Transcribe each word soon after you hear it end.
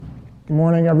Good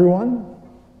morning, everyone.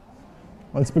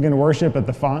 Let's begin worship at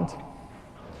the font.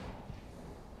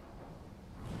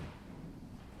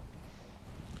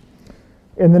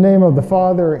 In the name of the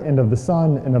Father, and of the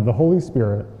Son, and of the Holy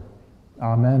Spirit.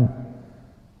 Amen.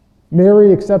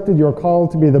 Mary accepted your call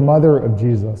to be the mother of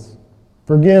Jesus.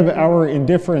 Forgive our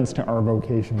indifference to our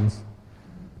vocations.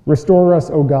 Restore us,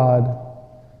 O God.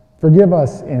 Forgive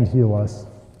us and heal us.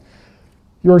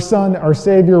 Your Son, our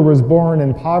Savior, was born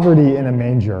in poverty in a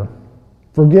manger.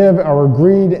 Forgive our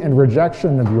greed and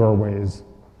rejection of your ways.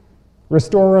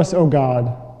 Restore us, O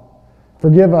God.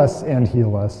 Forgive us and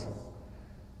heal us.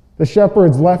 The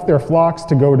shepherds left their flocks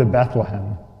to go to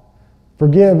Bethlehem.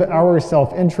 Forgive our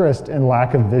self-interest and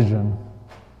lack of vision.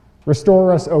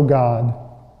 Restore us, O God.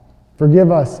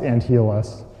 Forgive us and heal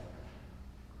us.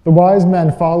 The wise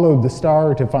men followed the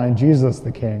star to find Jesus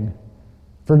the King.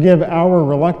 Forgive our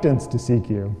reluctance to seek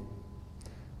you.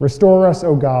 Restore us,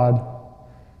 O God.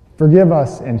 Forgive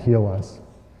us and heal us.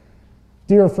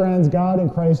 Dear friends, God in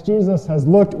Christ Jesus has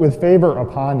looked with favor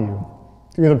upon you.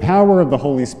 Through the power of the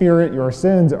Holy Spirit, your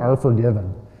sins are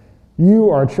forgiven. You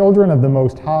are children of the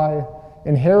Most High,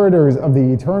 inheritors of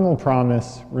the eternal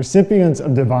promise, recipients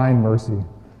of divine mercy.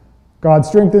 God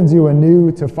strengthens you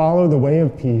anew to follow the way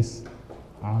of peace.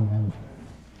 Amen.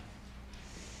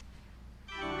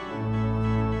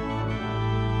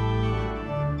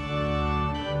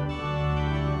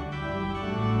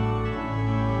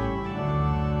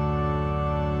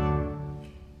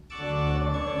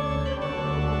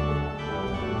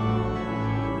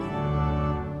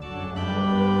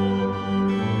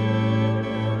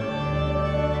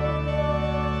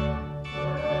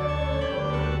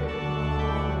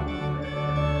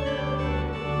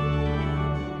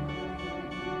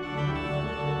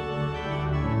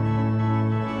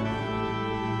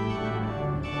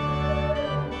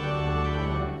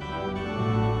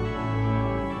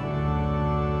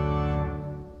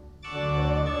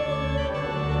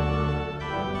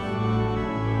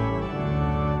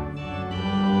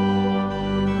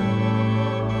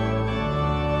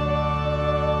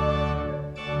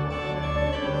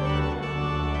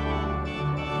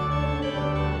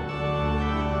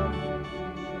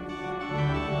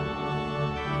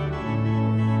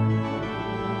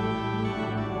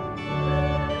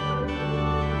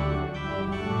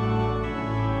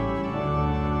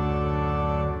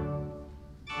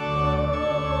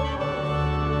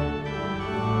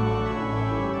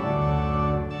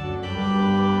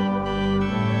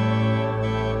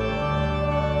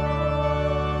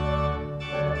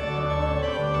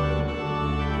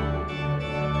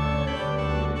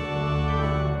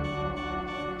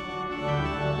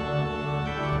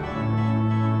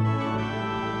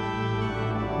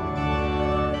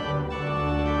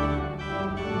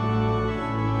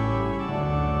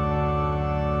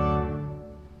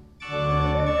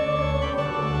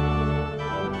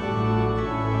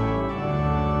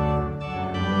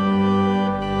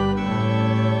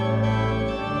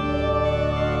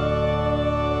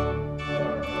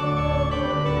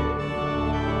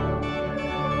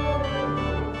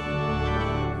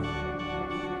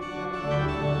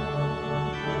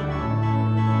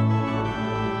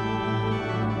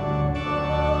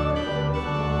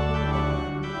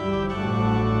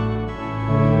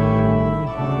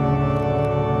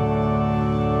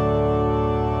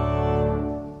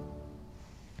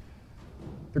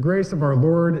 The grace of our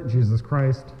Lord Jesus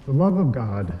Christ, the love of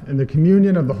God, and the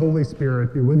communion of the Holy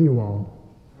Spirit be with you all.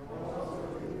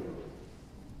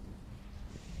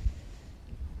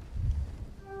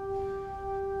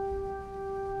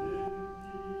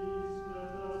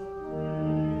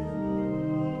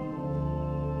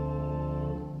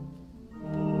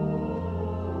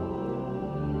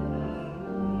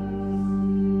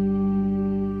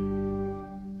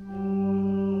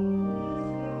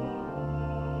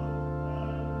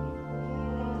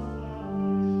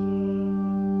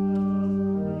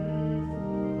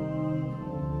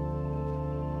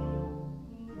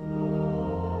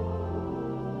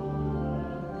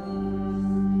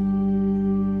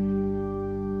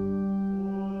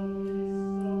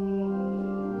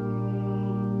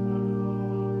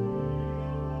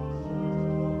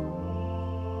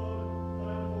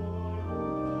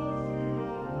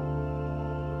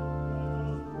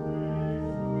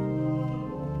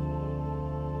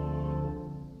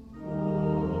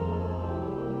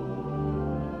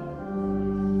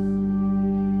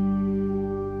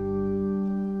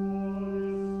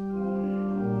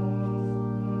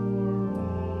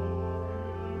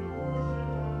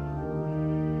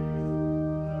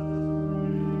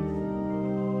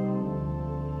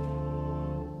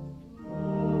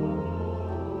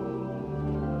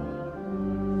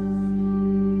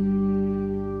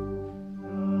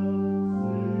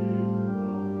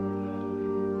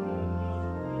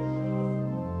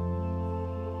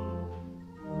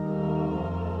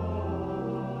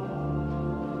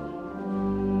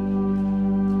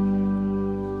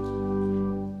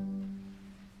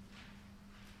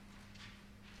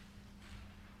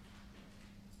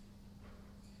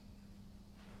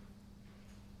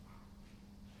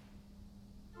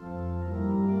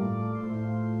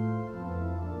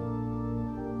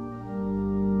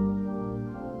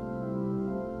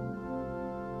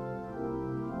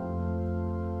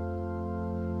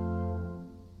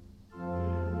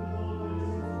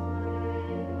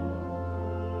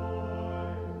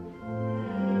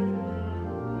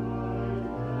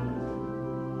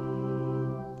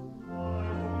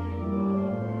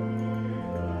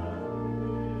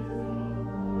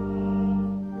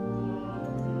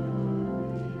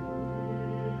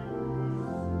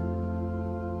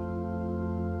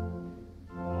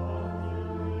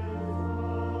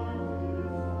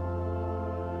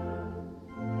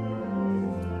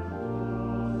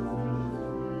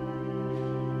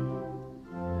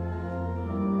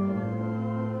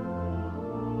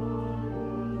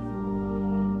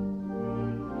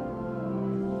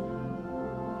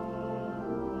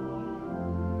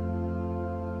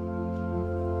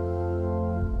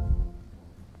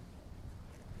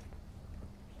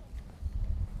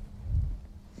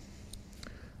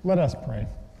 Let us pray.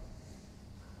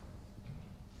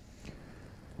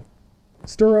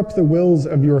 Stir up the wills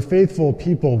of your faithful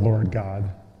people, Lord God,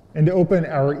 and open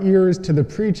our ears to the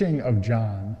preaching of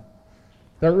John,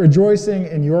 that rejoicing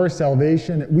in your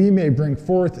salvation, we may bring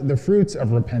forth the fruits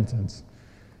of repentance.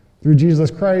 Through Jesus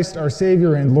Christ, our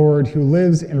Savior and Lord, who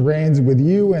lives and reigns with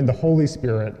you and the Holy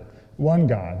Spirit, one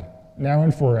God, now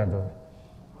and forever.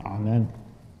 Amen.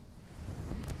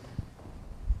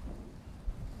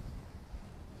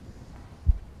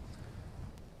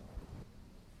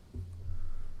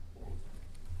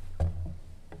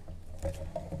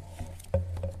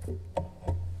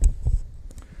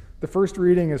 The first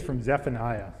reading is from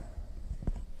Zephaniah.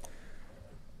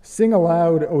 Sing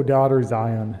aloud, O daughter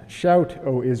Zion. Shout,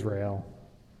 O Israel.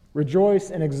 Rejoice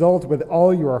and exult with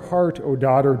all your heart, O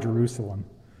daughter Jerusalem.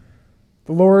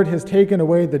 The Lord has taken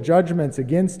away the judgments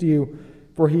against you,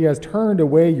 for he has turned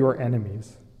away your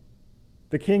enemies.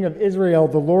 The King of Israel,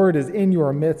 the Lord, is in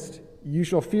your midst. You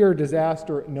shall fear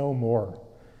disaster no more.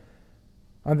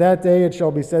 On that day it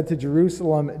shall be said to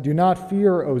Jerusalem, do not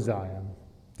fear, O Zion.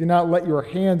 Do not let your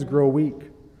hands grow weak.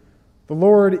 The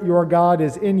Lord your God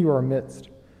is in your midst,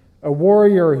 a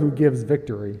warrior who gives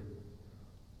victory.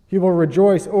 He will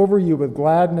rejoice over you with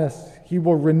gladness. He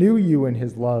will renew you in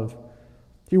his love.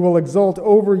 He will exult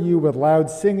over you with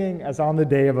loud singing as on the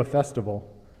day of a festival.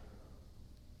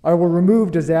 I will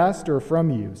remove disaster from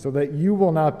you so that you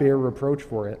will not bear reproach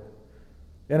for it.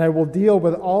 And I will deal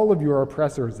with all of your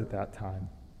oppressors at that time.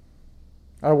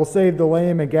 I will save the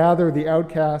lame and gather the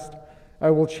outcast. I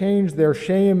will change their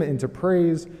shame into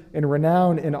praise and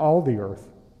renown in all the earth.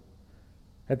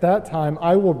 At that time,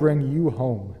 I will bring you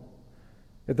home.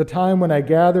 At the time when I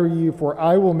gather you, for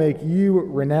I will make you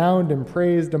renowned and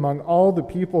praised among all the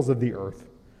peoples of the earth,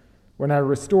 when I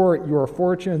restore your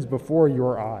fortunes before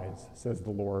your eyes, says the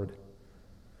Lord.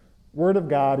 Word of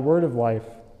God, word of life.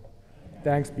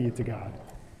 Thanks be to God.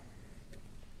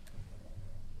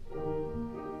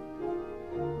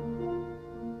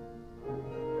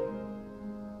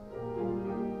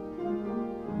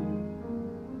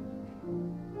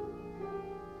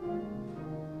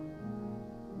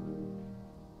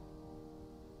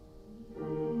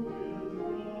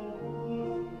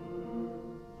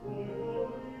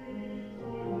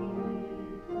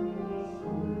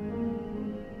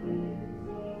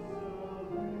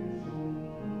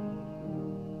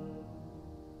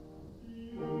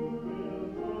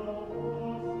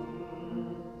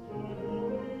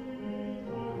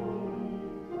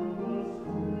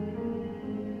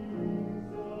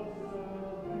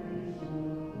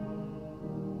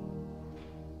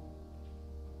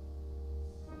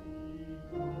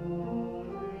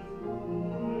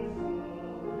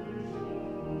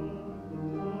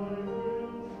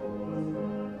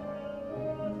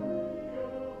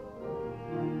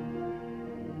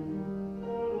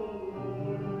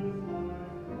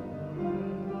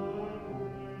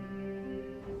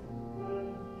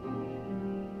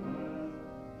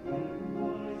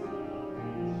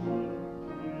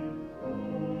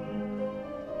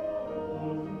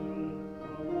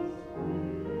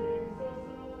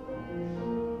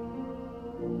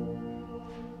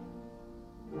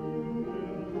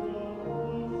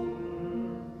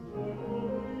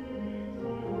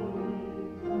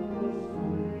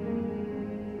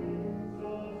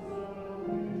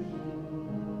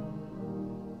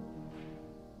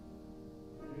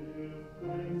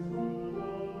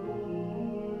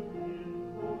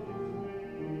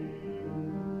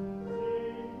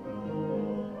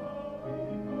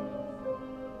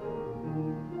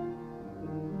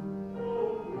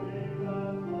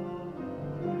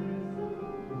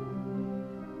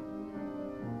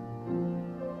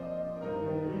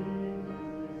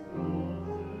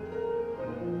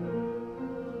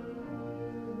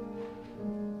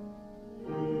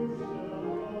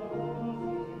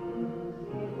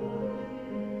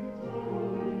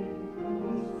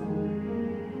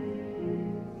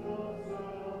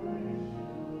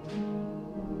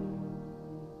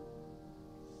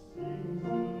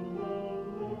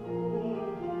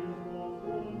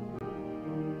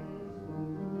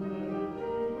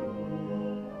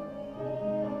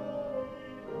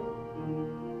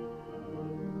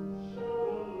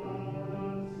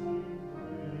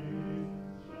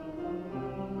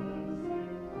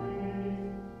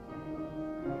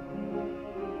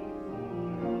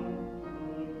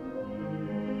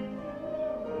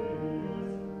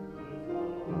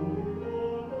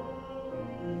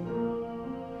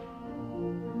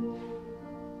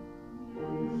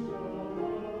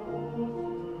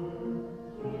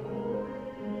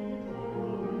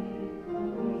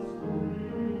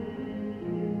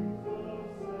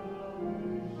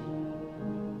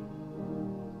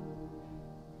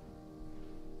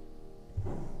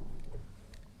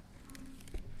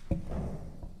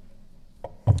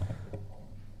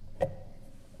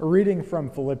 A reading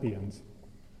from Philippians.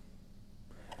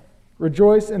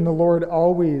 Rejoice in the Lord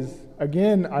always.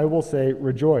 Again, I will say,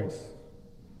 rejoice.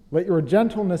 Let your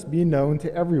gentleness be known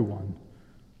to everyone.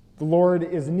 The Lord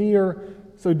is near,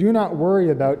 so do not worry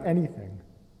about anything.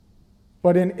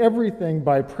 But in everything,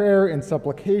 by prayer and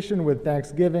supplication with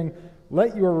thanksgiving,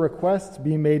 let your requests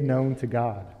be made known to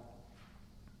God.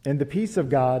 And the peace of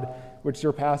God, which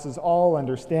surpasses all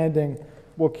understanding,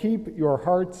 will keep your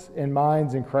hearts and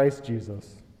minds in Christ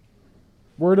Jesus.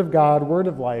 Word of God, word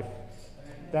of life.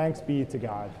 Thanks be to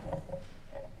God.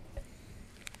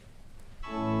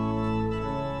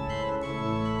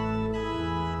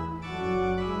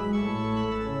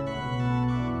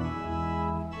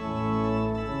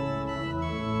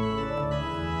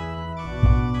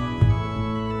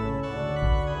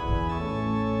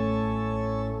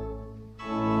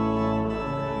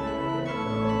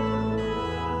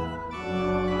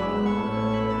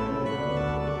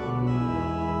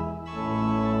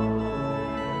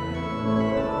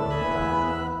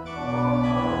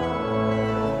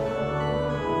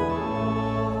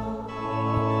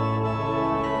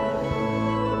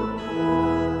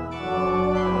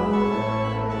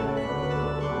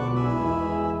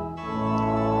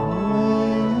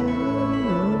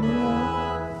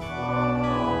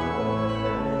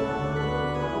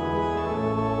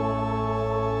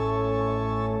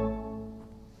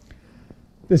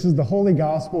 This is the Holy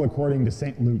Gospel according to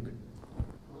St. Luke.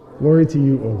 Glory to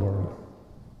you, O Lord.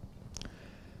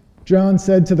 John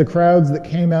said to the crowds that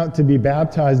came out to be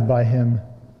baptized by him,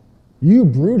 "You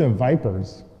brood of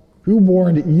vipers, who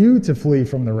warned you to flee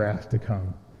from the wrath to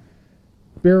come?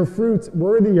 Bear fruits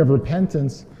worthy of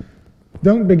repentance.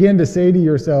 Don't begin to say to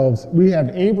yourselves, 'We have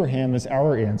Abraham as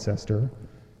our ancestor.'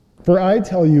 For I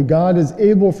tell you, God is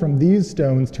able from these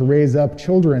stones to raise up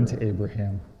children to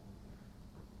Abraham.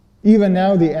 Even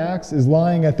now the axe is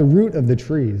lying at the root of the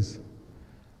trees.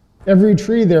 Every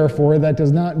tree, therefore, that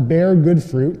does not bear good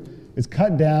fruit is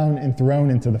cut down and thrown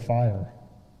into the fire."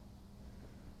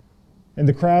 And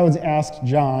the crowds asked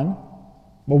John,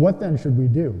 "Well, what then should we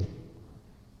do?"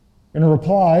 In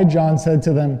reply, John said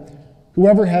to them,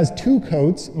 "Whoever has 2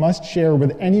 coats must share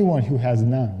with anyone who has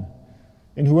none,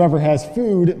 and whoever has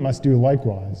food must do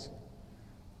likewise."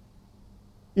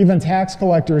 Even tax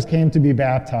collectors came to be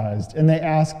baptized, and they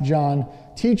asked John,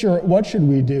 "Teacher, what should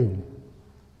we do?"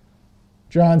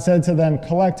 John said to them,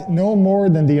 "Collect no more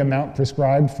than the amount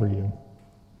prescribed for you."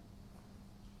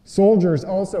 Soldiers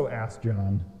also asked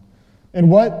John,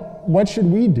 "And what should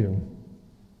we do?"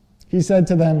 He said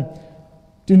to them,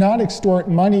 "Do not extort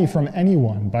money from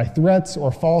anyone by threats or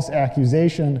false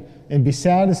accusation, and be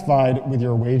satisfied with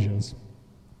your wages."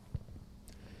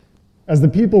 As the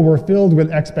people were filled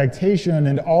with expectation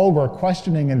and all were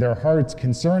questioning in their hearts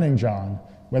concerning John,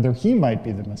 whether he might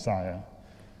be the Messiah,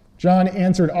 John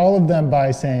answered all of them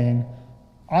by saying,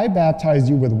 "I baptize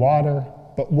you with water,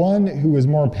 but one who is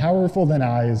more powerful than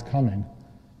I is coming.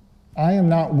 I am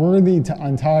not worthy to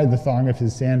untie the thong of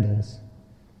his sandals.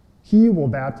 He will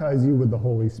baptize you with the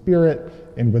Holy Spirit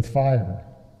and with fire.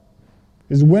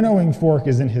 His winnowing fork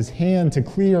is in his hand to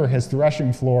clear his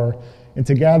threshing floor and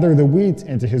to gather the wheat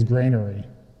into his granary.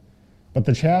 But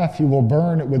the chaff he will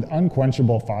burn with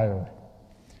unquenchable fire."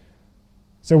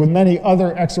 So with many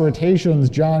other exhortations,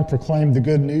 John proclaimed the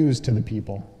good news to the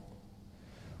people.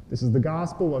 This is the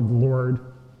gospel of the Lord.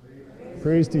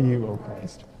 Praise to you, O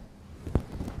Christ.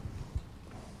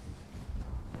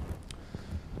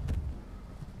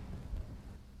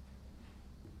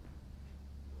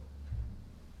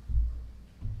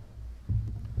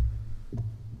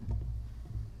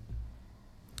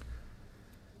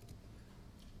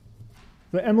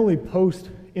 The Emily Post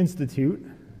Institute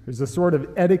is a sort of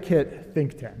etiquette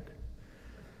think tank.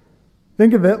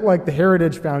 Think of it like the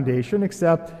Heritage Foundation,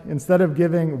 except instead of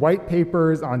giving white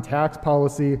papers on tax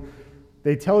policy,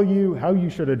 they tell you how you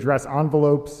should address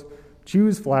envelopes,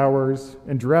 choose flowers,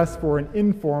 and dress for an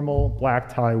informal black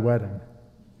tie wedding.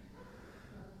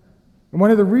 And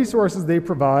one of the resources they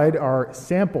provide are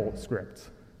sample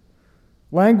scripts,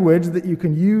 language that you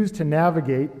can use to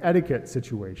navigate etiquette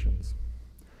situations.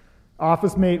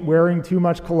 Office mate wearing too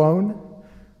much cologne?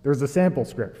 There's a sample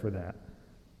script for that.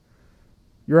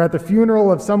 You're at the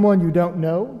funeral of someone you don't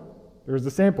know? There's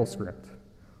a sample script.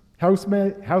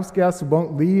 House guests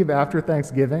won't leave after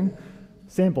Thanksgiving?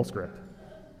 Sample script.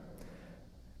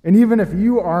 And even if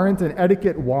you aren't an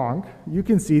etiquette wonk, you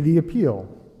can see the appeal.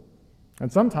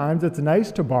 And sometimes it's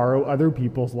nice to borrow other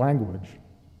people's language.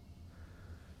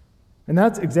 And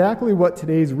that's exactly what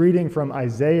today's reading from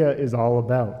Isaiah is all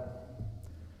about.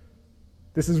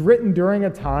 This is written during a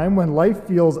time when life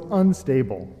feels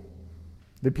unstable.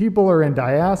 The people are in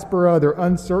diaspora. They're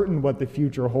uncertain what the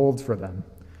future holds for them.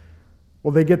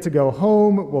 Will they get to go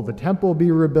home? Will the temple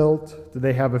be rebuilt? Do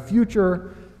they have a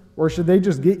future? Or should they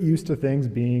just get used to things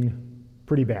being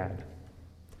pretty bad?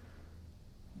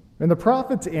 And the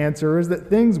prophet's answer is that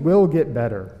things will get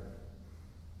better,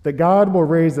 that God will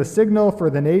raise a signal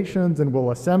for the nations and will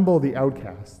assemble the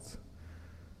outcasts.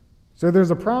 So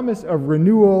there's a promise of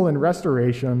renewal and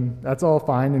restoration. That's all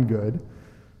fine and good.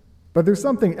 But there's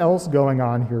something else going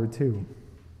on here too.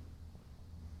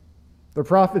 The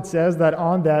prophet says that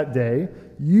on that day,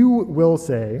 you will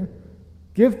say,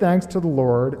 "Give thanks to the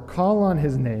Lord, call on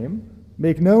his name,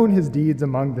 make known his deeds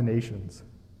among the nations."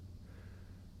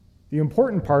 The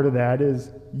important part of that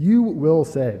is, you will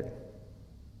say.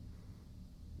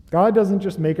 God doesn't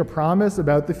just make a promise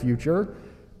about the future,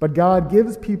 but God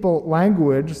gives people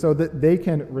language so that they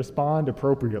can respond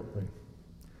appropriately.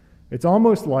 It's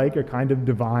almost like a kind of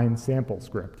divine sample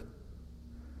script.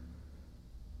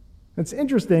 It's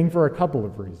interesting for a couple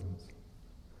of reasons.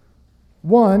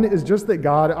 One is just that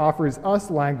God offers us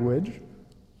language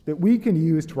that we can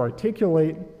use to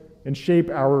articulate and shape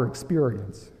our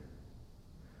experience.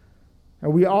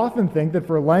 And we often think that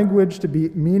for language to be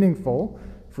meaningful,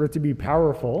 for it to be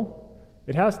powerful,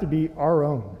 it has to be our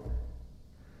own.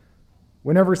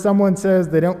 Whenever someone says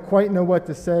they don't quite know what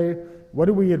to say, what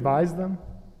do we advise them?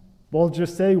 Well,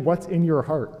 just say what's in your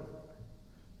heart.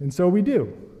 And so we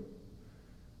do.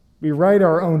 We write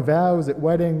our own vows at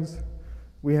weddings.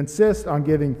 We insist on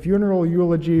giving funeral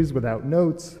eulogies without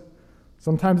notes.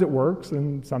 Sometimes it works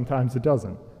and sometimes it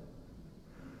doesn't.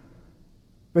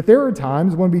 But there are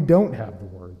times when we don't have the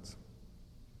words.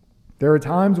 There are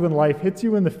times when life hits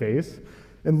you in the face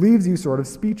and leaves you sort of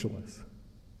speechless.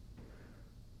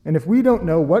 And if we don't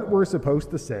know what we're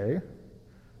supposed to say,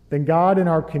 then God in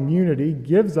our community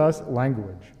gives us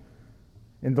language.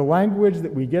 And the language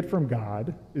that we get from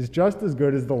God is just as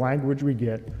good as the language we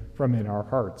get from in our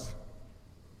hearts.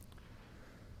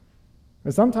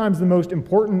 And sometimes the most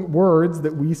important words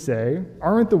that we say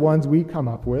aren't the ones we come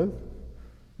up with,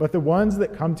 but the ones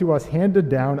that come to us handed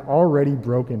down already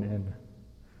broken in.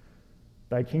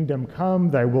 Thy kingdom come,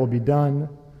 thy will be done,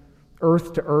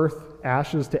 earth to earth,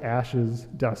 ashes to ashes,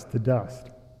 dust to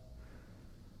dust.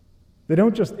 They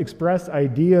don't just express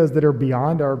ideas that are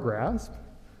beyond our grasp,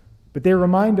 but they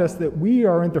remind us that we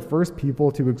aren't the first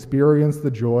people to experience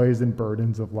the joys and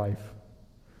burdens of life.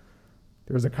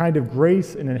 There's a kind of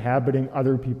grace in inhabiting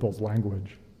other people's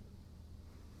language.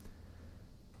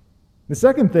 The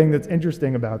second thing that's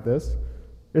interesting about this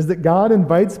is that God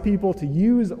invites people to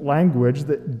use language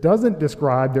that doesn't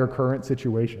describe their current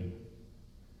situation.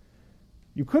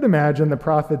 You could imagine the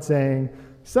prophet saying,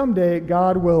 "Someday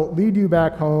God will lead you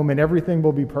back home and everything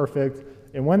will be perfect,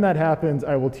 and when that happens,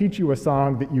 I will teach you a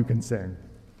song that you can sing."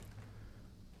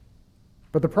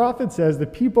 But the prophet says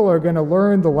that people are going to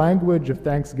learn the language of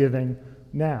thanksgiving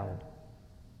now,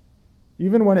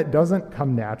 even when it doesn't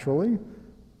come naturally,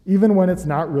 even when it's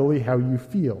not really how you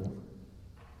feel.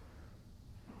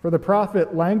 For the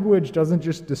prophet, language doesn't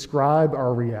just describe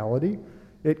our reality,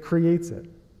 it creates it.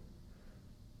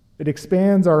 It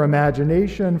expands our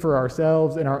imagination for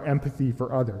ourselves and our empathy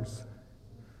for others.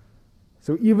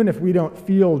 So even if we don't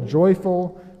feel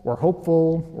joyful or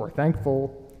hopeful or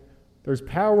thankful, there's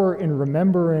power in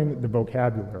remembering the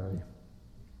vocabulary.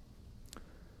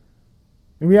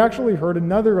 And we actually heard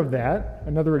another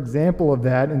example of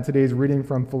that in today's reading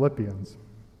from Philippians.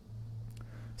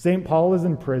 St. Paul is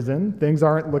in prison. Things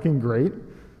aren't looking great.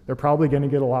 They're probably going to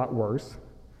get a lot worse.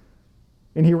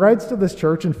 And he writes to this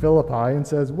church in Philippi and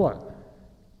says, what?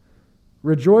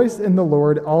 "Rejoice in the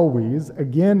Lord always.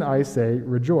 Again, I say,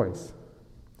 rejoice."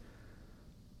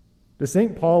 Does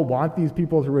St. Paul want these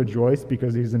people to rejoice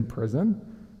because he's in prison?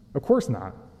 Of course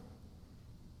not.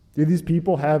 Do these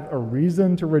people have a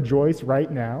reason to rejoice right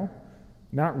now?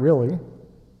 Not really.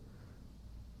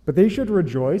 But they should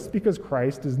rejoice because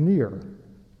Christ is near.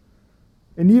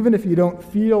 And even if you don't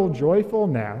feel joyful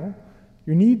now,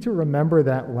 you need to remember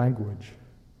that language.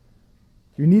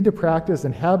 You need to practice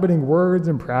inhabiting words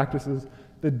and practices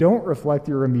that don't reflect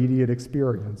your immediate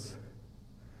experience.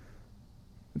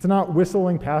 It's not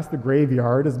whistling past the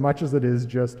graveyard as much as it is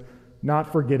just not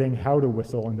forgetting how to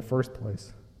whistle in the first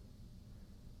place.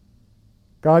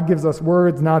 God gives us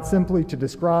words not simply to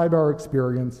describe our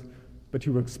experience, but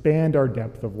to expand our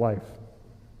depth of life.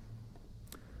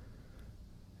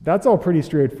 That's all pretty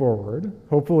straightforward.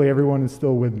 Hopefully everyone is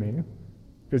still with me,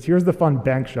 because here's the fun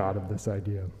bank shot of this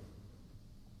idea.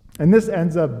 And this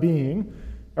ends up being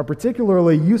a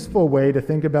particularly useful way to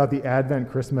think about the Advent,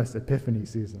 Christmas, Epiphany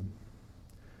season.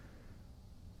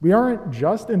 We aren't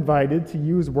just invited to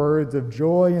use words of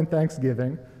joy and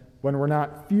thanksgiving when we're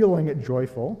not feeling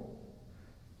joyful,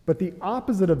 but the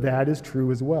opposite of that is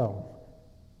true as well.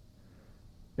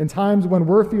 In times when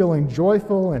we're feeling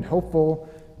joyful and hopeful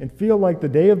and feel like the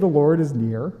day of the Lord is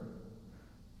near,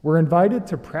 we're invited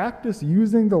to practice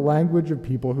using the language of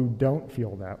people who don't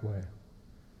feel that way.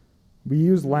 We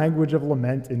use language of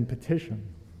lament and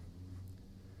petition.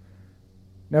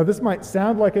 Now, this might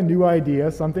sound like a new idea,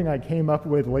 something I came up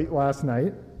with late last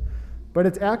night, but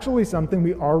it's actually something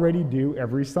we already do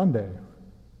every Sunday.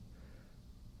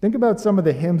 Think about some of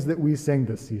the hymns that we sing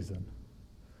this season.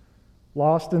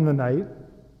 Lost in the night,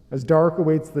 as dark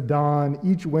awaits the dawn,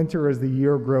 each winter as the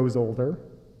year grows older.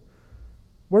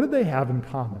 What do they have in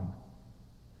common?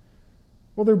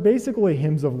 Well, they're basically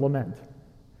hymns of lament.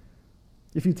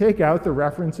 If you take out the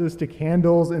references to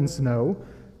candles and snow,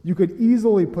 you could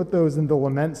easily put those in the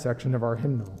lament section of our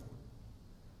hymnal.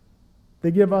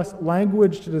 They give us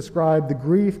language to describe the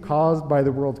grief caused by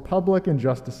the world's public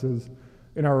injustices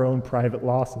and our own private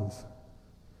losses.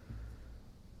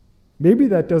 Maybe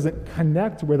that doesn't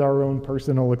connect with our own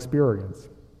personal experience.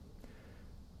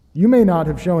 You may not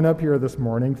have shown up here this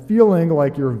morning feeling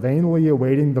like you're vainly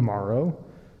awaiting the morrow,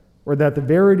 or that the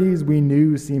verities we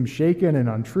knew seem shaken and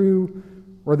untrue,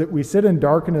 or that we sit in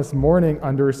darkness mourning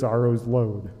under sorrow's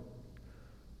load.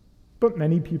 But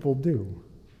many people do.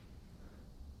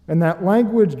 And that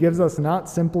language gives us not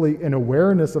simply an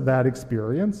awareness of that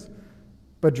experience,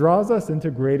 but draws us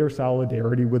into greater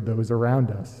solidarity with those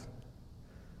around us.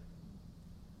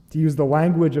 To use the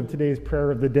language of today's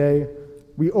prayer of the day,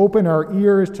 we open our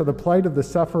ears to the plight of the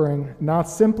suffering, not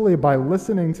simply by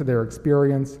listening to their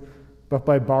experience, but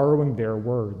by borrowing their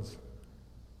words.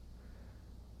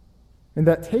 And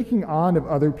that taking on of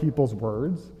other people's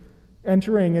words,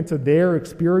 entering into their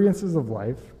experiences of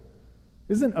life,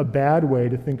 isn't a bad way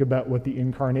to think about what the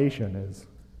incarnation is.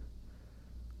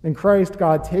 In Christ,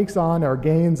 God takes on our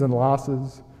gains and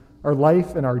losses, our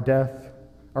life and our death,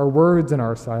 our words and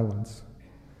our silence.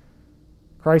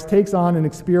 Christ takes on an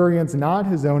experience not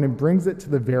his own and brings it to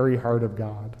the very heart of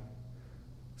God,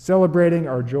 celebrating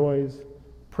our joys,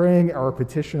 praying our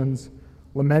petitions,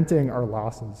 lamenting our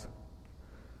losses.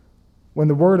 When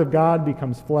the Word of God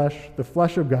becomes flesh, the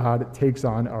flesh of God takes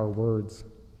on our words.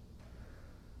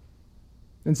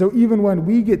 And so even when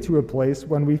we get to a place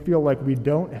when we feel like we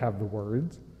don't have the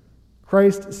words,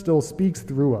 Christ still speaks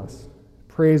through us,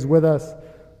 prays with us,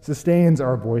 sustains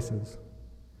our voices.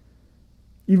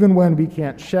 Even when we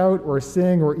can't shout or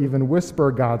sing or even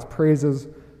whisper God's praises,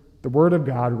 the Word of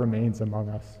God remains among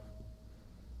us.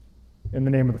 In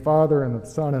the name of the Father, and of the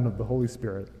Son, and of the Holy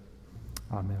Spirit.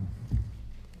 Amen.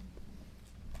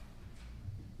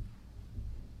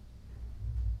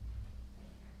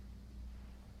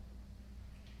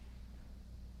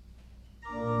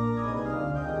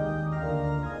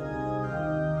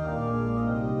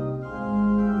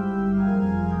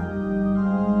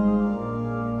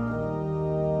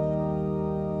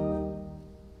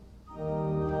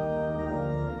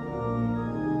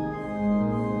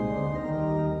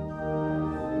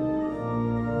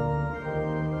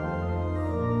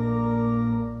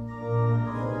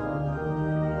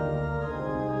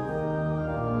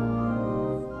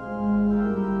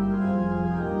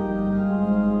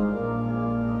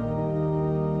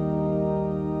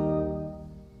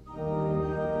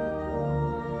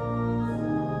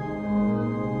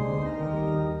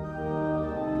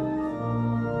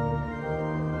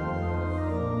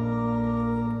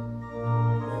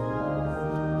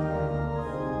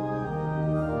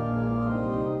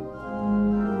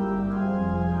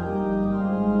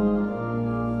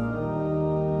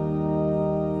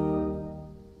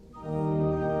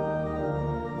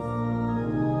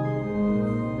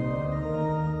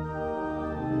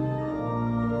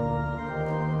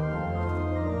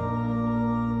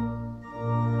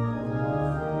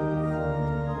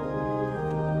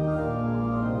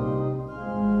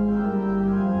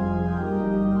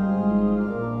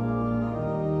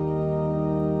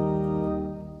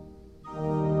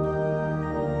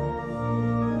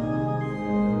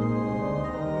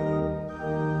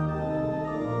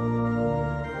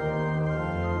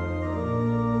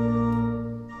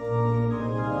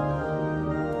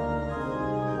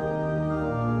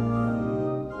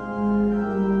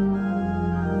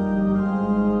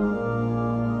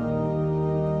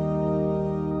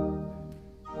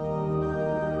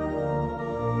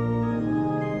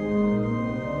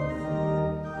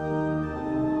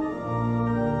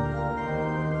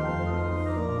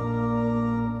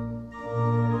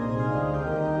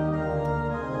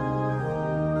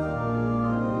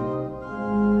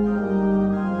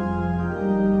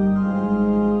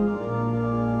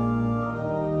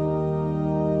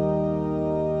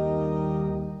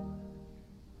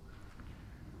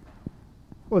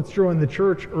 Let's join the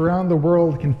church around the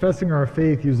world confessing our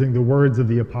faith using the words of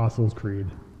the Apostles' Creed.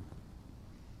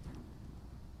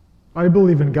 I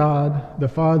believe in God, the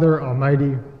Father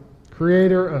Almighty,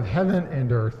 creator of heaven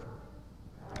and earth.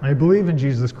 I believe in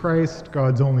Jesus Christ,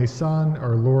 God's only Son,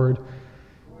 our Lord,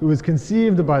 who was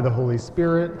conceived by the Holy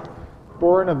Spirit,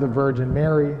 born of the Virgin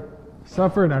Mary,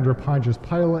 suffered under Pontius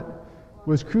Pilate,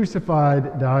 was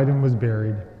crucified, died, and was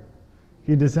buried.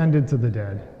 He descended to the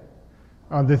dead.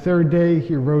 On the third day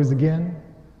he rose again.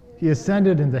 He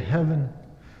ascended into heaven.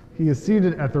 He is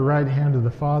seated at the right hand of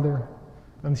the Father,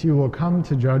 and he will come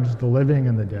to judge the living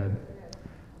and the dead.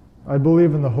 I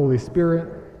believe in the Holy Spirit,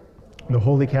 the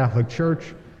Holy Catholic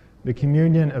Church, the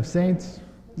communion of saints,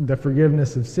 the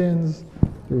forgiveness of sins,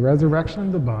 the resurrection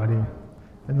of the body,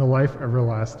 and the life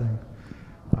everlasting.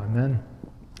 Amen.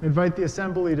 Invite the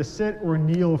assembly to sit or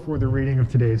kneel for the reading of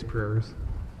today's prayers.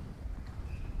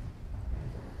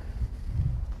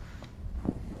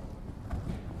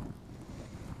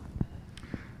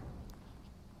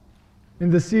 In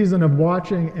the season of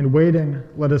watching and waiting,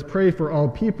 let us pray for all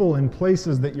people and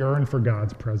places that yearn for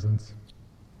God's presence.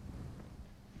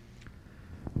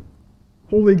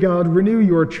 Holy God, renew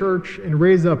your church and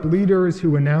raise up leaders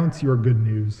who announce your good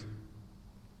news.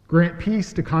 Grant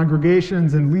peace to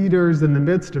congregations and leaders in the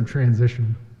midst of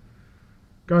transition.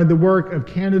 Guide the work of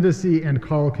candidacy and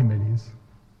call committees.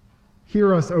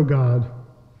 Hear us, O God.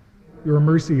 Your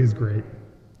mercy is great.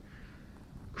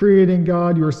 Creating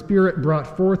God, your Spirit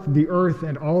brought forth the earth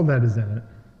and all that is in it.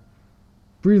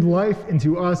 Breathe life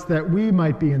into us that we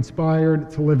might be inspired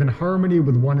to live in harmony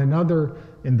with one another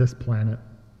in this planet.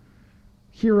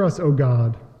 Hear us, O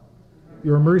God.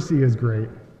 Your mercy is great.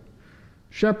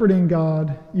 Shepherding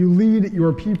God, you lead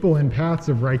your people in paths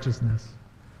of righteousness.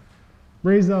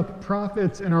 Raise up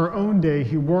prophets in our own day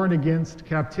who warn against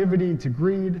captivity to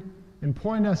greed and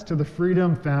point us to the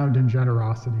freedom found in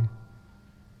generosity.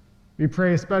 We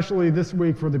pray especially this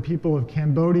week for the people of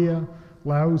Cambodia,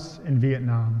 Laos, and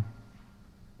Vietnam.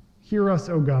 Hear us,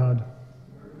 O God.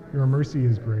 Your mercy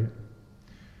is great.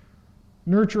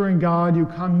 Nurturing God, you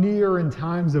come near in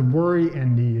times of worry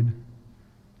and need.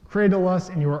 Cradle us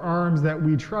in your arms that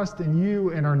we trust in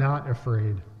you and are not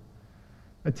afraid.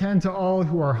 Attend to all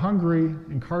who are hungry,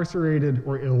 incarcerated,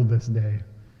 or ill this day.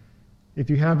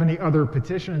 If you have any other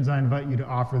petitions, I invite you to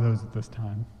offer those at this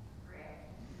time.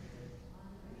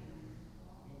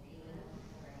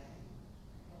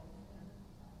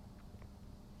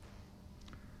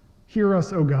 Hear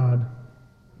us, O God.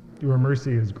 Your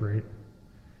mercy is great.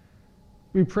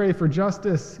 We pray for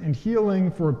justice and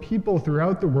healing for people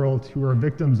throughout the world who are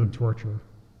victims of torture.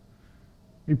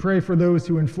 We pray for those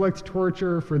who inflict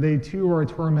torture, for they too are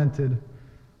tormented.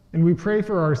 And we pray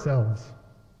for ourselves,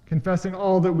 confessing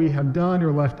all that we have done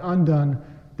or left undone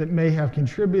that may have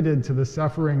contributed to the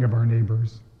suffering of our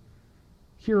neighbors.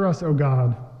 Hear us, O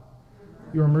God.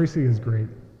 Your mercy is great.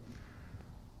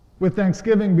 With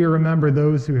thanksgiving, we remember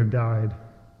those who have died.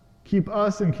 Keep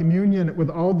us in communion with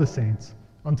all the saints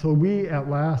until we at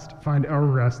last find our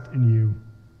rest in you.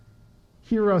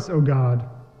 Hear us, O God.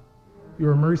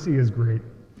 Your mercy is great.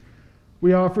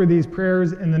 We offer these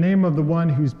prayers in the name of the one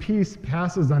whose peace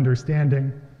passes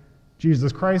understanding,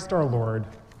 Jesus Christ our Lord.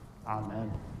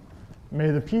 Amen.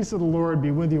 May the peace of the Lord be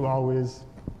with you always,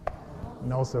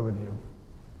 and also with you.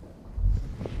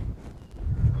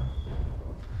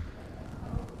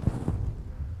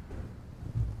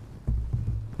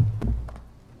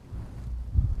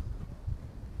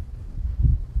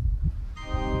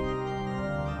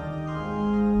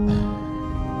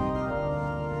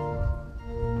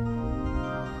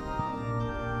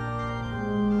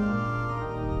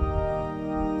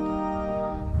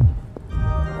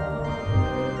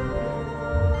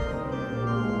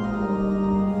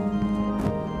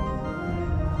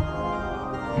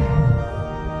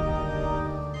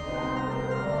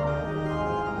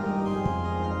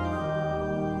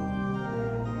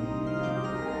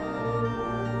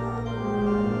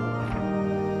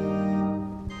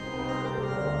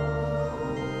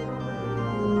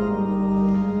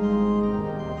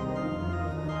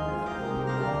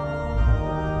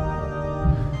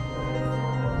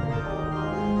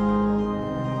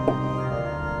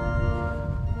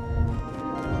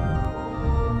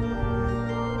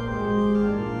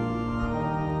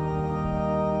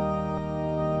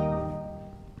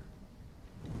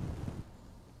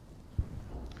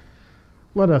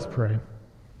 Let us pray.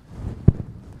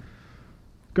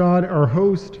 God, our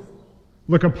host,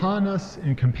 look upon us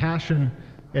in compassion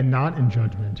and not in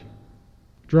judgment.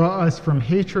 Draw us from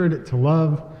hatred to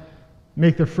love.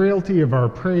 Make the frailty of our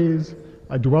praise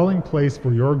a dwelling place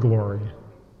for your glory.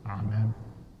 Amen.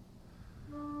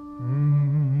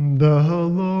 The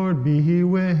Lord be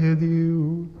with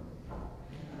you.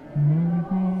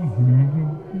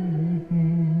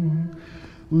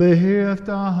 Lift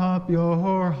up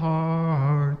your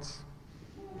hearts.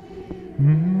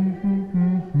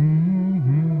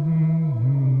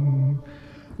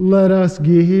 Let us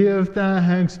give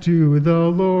thanks to the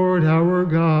Lord our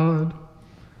God.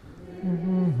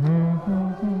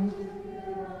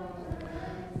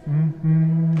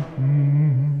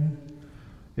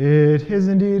 It is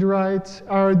indeed right,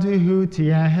 our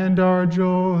duty and our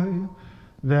joy,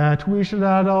 that we should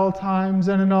at all times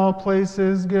and in all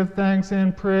places give thanks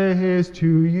and praise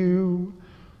to you,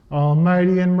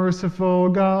 Almighty and merciful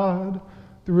God,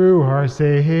 through our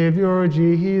Savior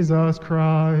Jesus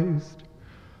Christ.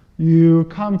 You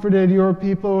comforted your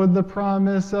people with the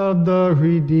promise of the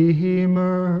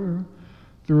Redeemer,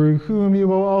 through whom you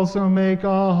will also make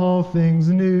all things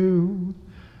new,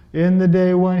 in the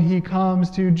day when he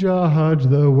comes to judge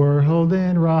the world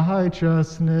in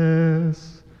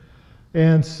righteousness.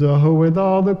 And so with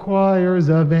all the choirs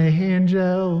of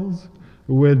angels,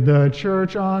 with the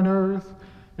church on earth,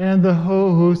 and the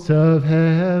hosts of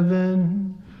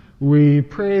heaven, we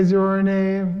praise your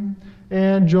name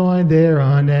and join their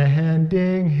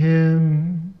unending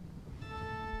hymn.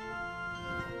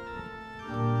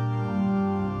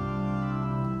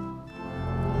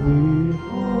 Holy,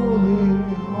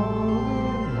 holy,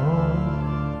 holy Lord.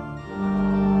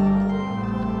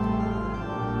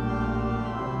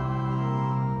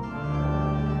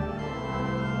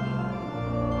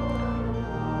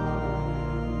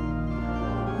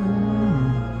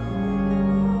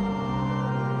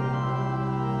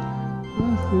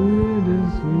 Blessed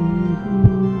is he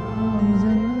who comes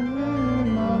in the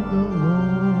name of the Lord.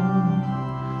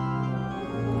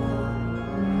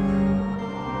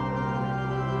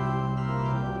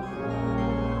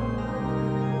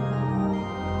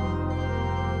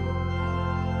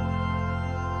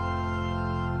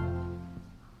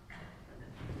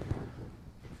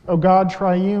 O God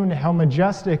triune, how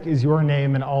majestic is your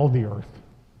name in all the earth.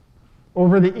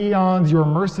 Over the eons, your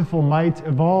merciful might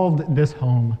evolved this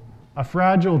home, a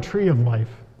fragile tree of life.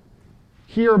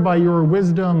 Here by your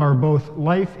wisdom are both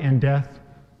life and death,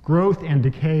 growth and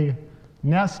decay,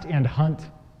 nest and hunt,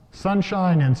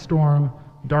 sunshine and storm,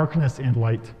 darkness and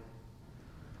light.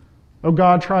 O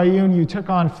God triune, you took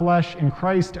on flesh in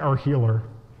Christ our healer.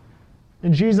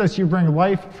 In Jesus you bring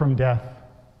life from death.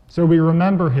 So we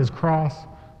remember his cross,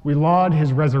 we laud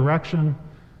his resurrection,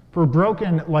 for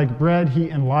broken like bread he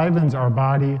enlivens our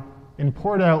body, and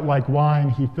poured out like wine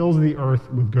he fills the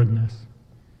earth with goodness.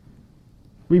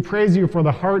 We praise you for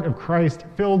the heart of Christ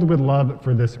filled with love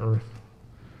for this earth.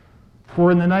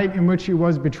 For in the night in which he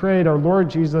was betrayed, our Lord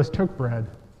Jesus took bread,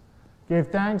 gave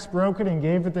thanks, broke it, and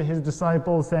gave it to his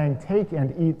disciples, saying, "Take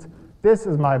and eat. This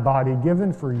is my body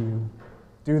given for you.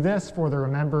 Do this for the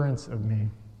remembrance of me."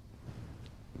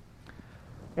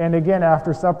 And again,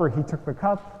 after supper, he took the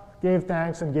cup, gave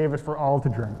thanks, and gave it for all to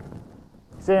drink,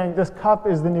 saying, "This cup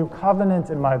is the new covenant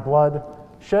in my blood,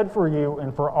 shed for you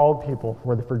and for all people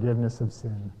for the forgiveness of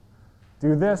sin.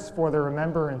 Do this for the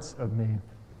remembrance of me."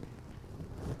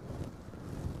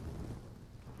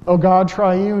 O God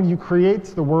triune, you create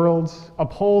the worlds,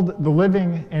 uphold the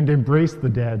living, and embrace the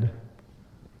dead.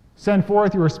 Send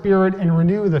forth your Spirit and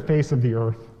renew the face of the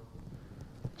earth.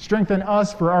 Strengthen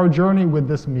us for our journey with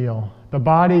this meal, the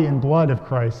body and blood of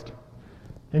Christ,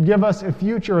 and give us a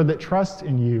future that trusts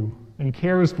in you and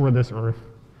cares for this earth.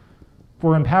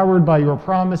 For empowered by your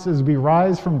promises, we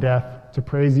rise from death to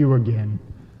praise you again.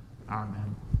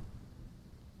 Amen.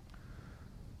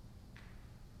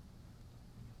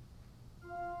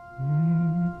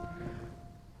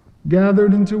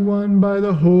 Gathered into one by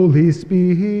the Holy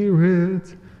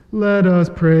Spirit, let us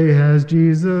pray as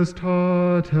Jesus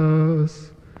taught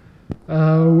us.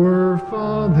 Our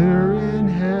Father in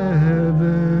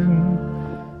heaven,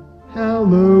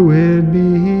 hallowed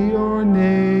be your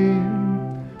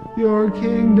name. Your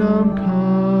kingdom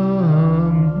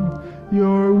come,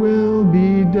 your will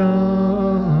be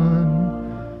done,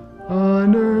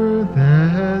 on earth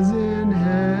as in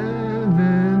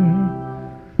heaven.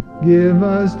 Give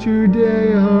us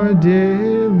today our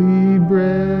daily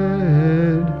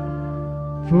bread.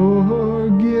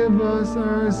 Forgive us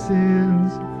our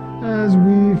sins, as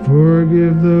we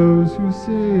forgive those who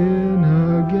sin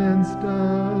against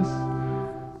us.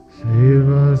 Save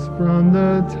us from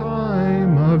the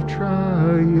time of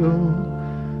trial,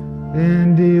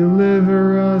 and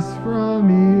deliver us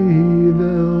from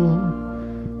evil.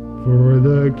 For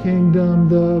the kingdom,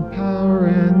 the power,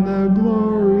 and the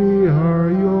glory are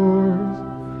yours,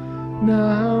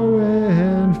 now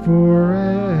and forever.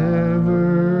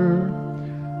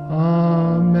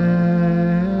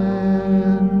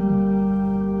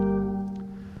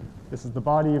 the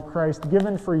body of Christ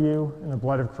given for you and the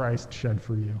blood of Christ shed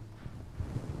for you.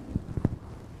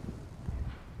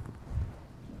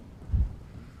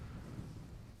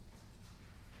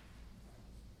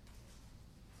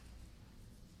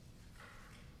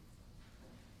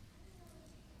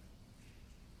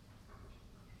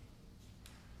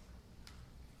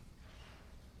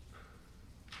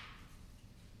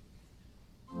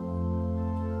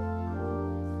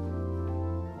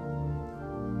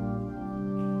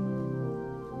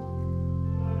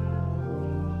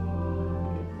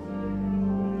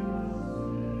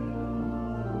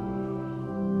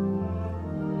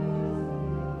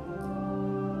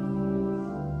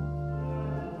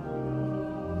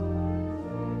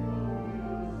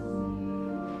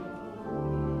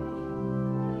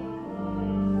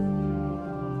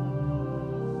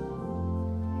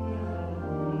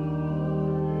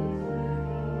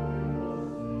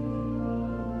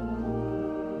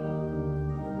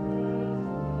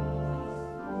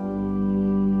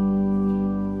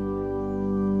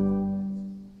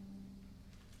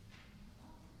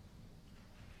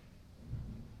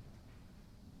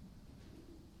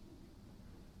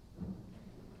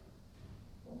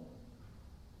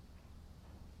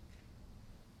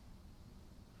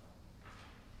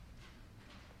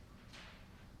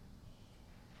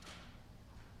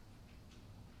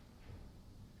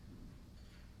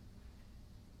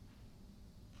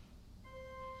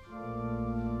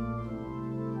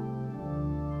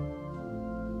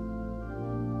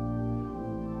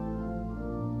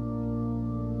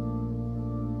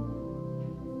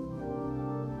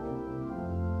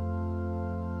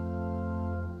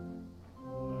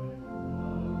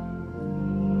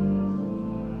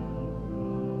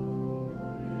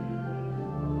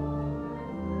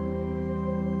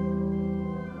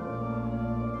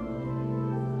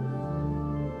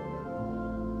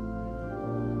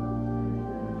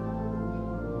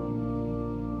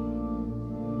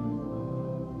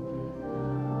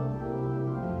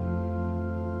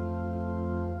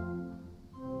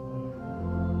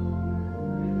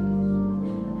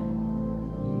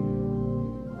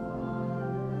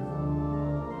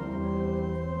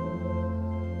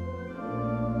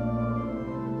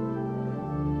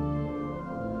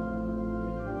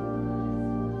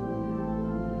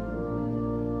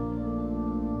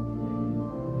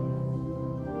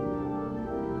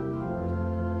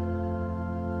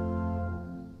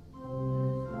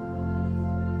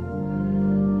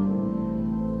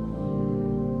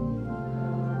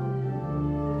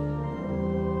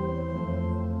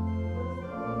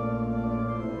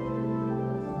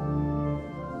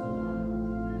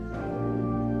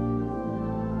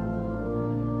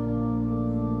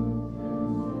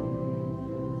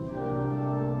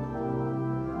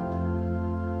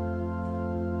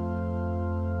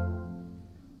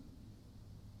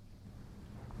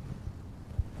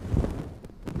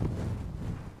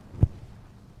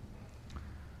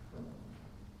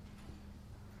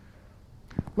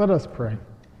 Let us pray.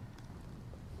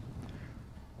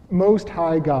 Most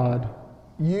High God,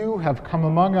 you have come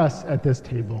among us at this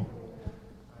table.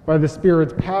 By the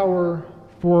Spirit's power,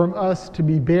 form us to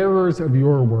be bearers of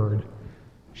your word,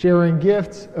 sharing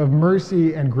gifts of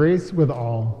mercy and grace with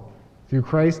all, through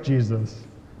Christ Jesus.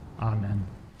 Amen.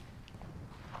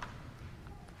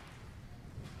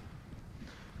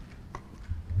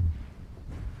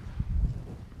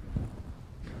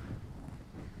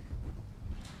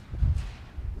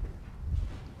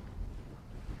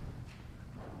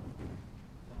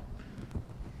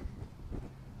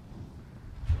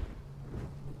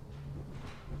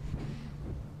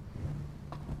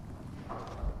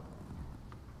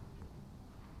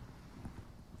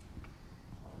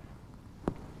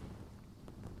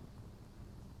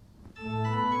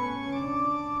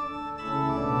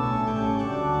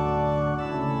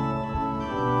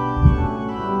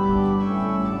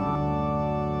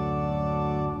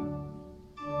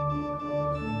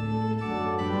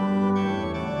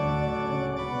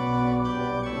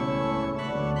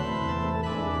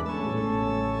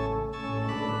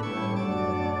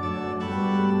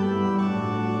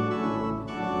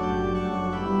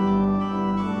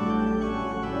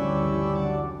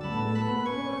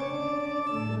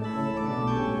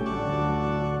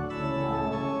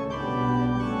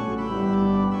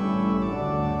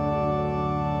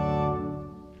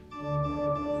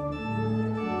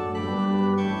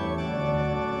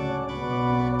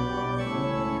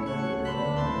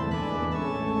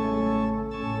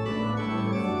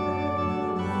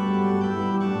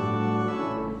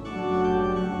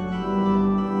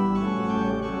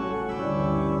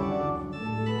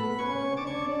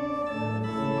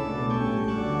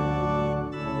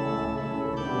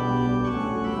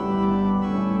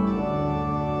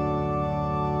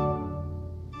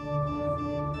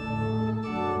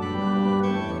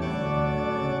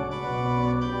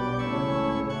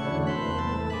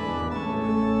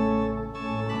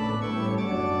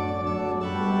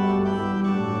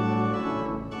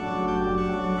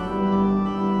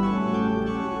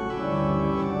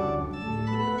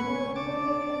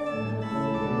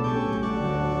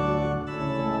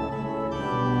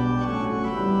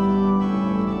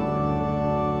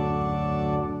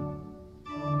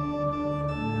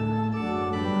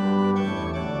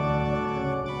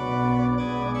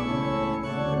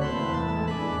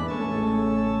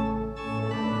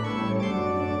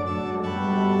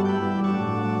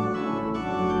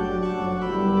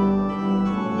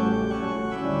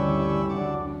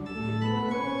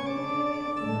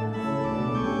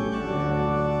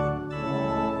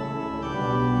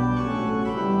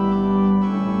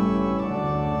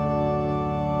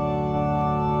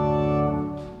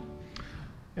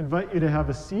 invite you to have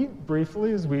a seat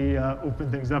briefly as we open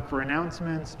things up for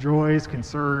announcements, joys,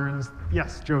 concerns.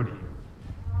 Yes, Jody.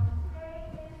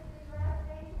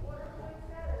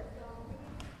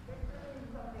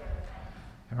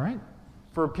 All right.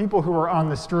 For people who are on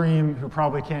the stream who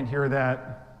probably can't hear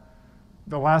that,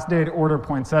 the last day to order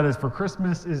poinsettias for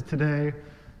Christmas is today.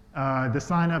 The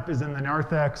sign-up is in the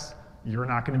narthex. You're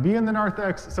not going to be in the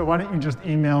narthex, so why don't you just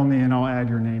email me and I'll add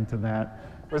your name to that.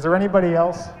 Was there anybody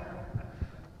else?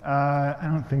 I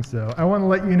don't think so. I want to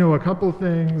let you know a couple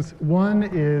things. One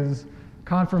is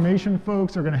confirmation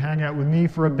folks are going to hang out with me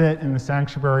for a bit in the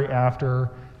sanctuary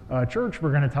after church. We're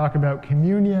going to talk about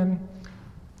communion.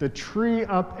 The tree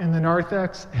up in the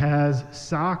narthex has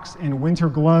socks and winter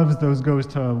gloves. Those goes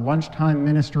to Lunchtime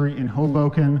Ministry in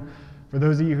Hoboken. For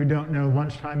those of you who don't know,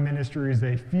 Lunchtime Ministry is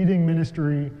a feeding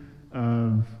ministry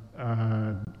of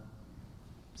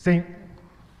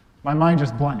my mind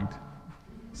just blanked.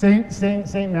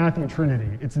 St. Matthew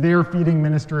Trinity. It's their feeding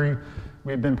ministry.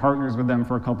 We've been partners with them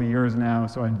for a couple years now,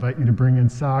 so I invite you to bring in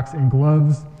socks and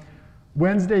gloves.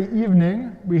 Wednesday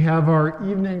evening, we have our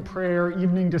evening prayer,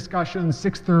 evening discussion,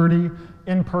 6:30,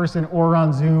 in person or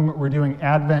on Zoom. We're doing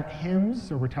Advent hymns,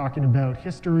 so we're talking about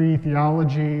history,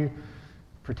 theology,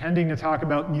 pretending to talk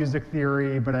about music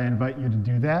theory, but I invite you to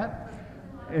do that.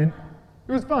 And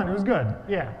it was fun, it was good,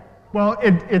 yeah. Well,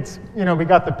 it's we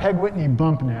got the Peg Whitney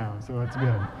bump now, so that's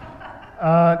good.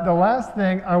 The last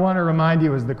thing I want to remind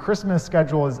you is the Christmas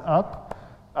schedule is up.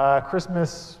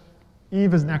 Christmas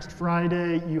Eve is next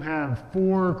Friday. You have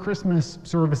 4 Christmas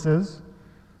services.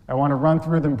 I want to run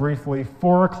through them briefly.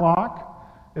 4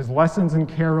 o'clock is Lessons and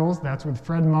Carols. That's with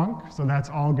Fred Monk, so that's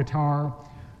all guitar.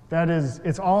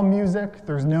 It's all music.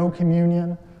 There's no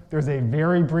communion. There's a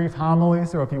very brief homily,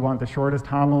 so if you want the shortest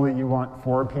homily, you want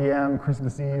 4 p.m.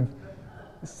 Christmas Eve.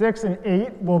 6 and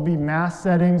 8 will be mass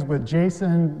settings with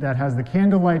Jason. That has the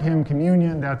candlelight hymn,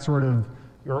 communion. That's sort of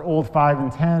your old 5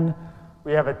 and 10.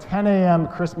 We have a 10 a.m.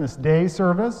 Christmas Day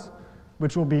service,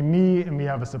 which will be me, and we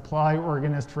have a supply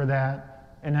organist for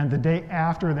that. And then the day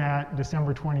after that,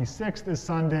 December 26th is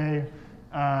Sunday.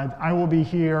 I will be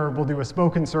here. We'll do a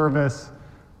spoken service.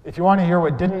 If you want to hear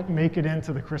what didn't make it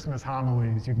into the Christmas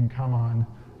homilies, you can come on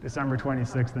December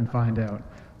 26th and find out.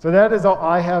 So that is all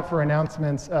I have for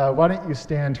announcements. Why don't you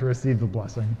stand to receive the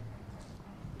blessing?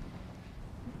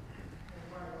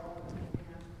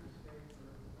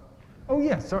 Oh,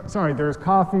 yes, sorry, there's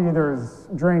coffee, there's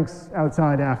drinks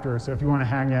outside after, so if you want to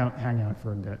hang out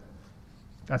for a bit.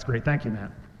 That's great, thank you,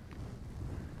 Matt.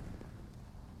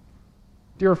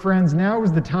 Dear friends, now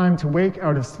is the time to wake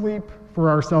out of sleep, for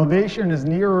our salvation is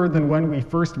nearer than when we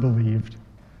first believed.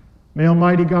 May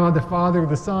Almighty God, the Father,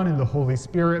 the Son, and the Holy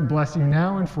Spirit bless you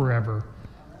now and forever.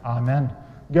 Amen.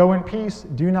 Go in peace,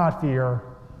 do not fear.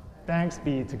 Thanks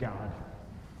be to God.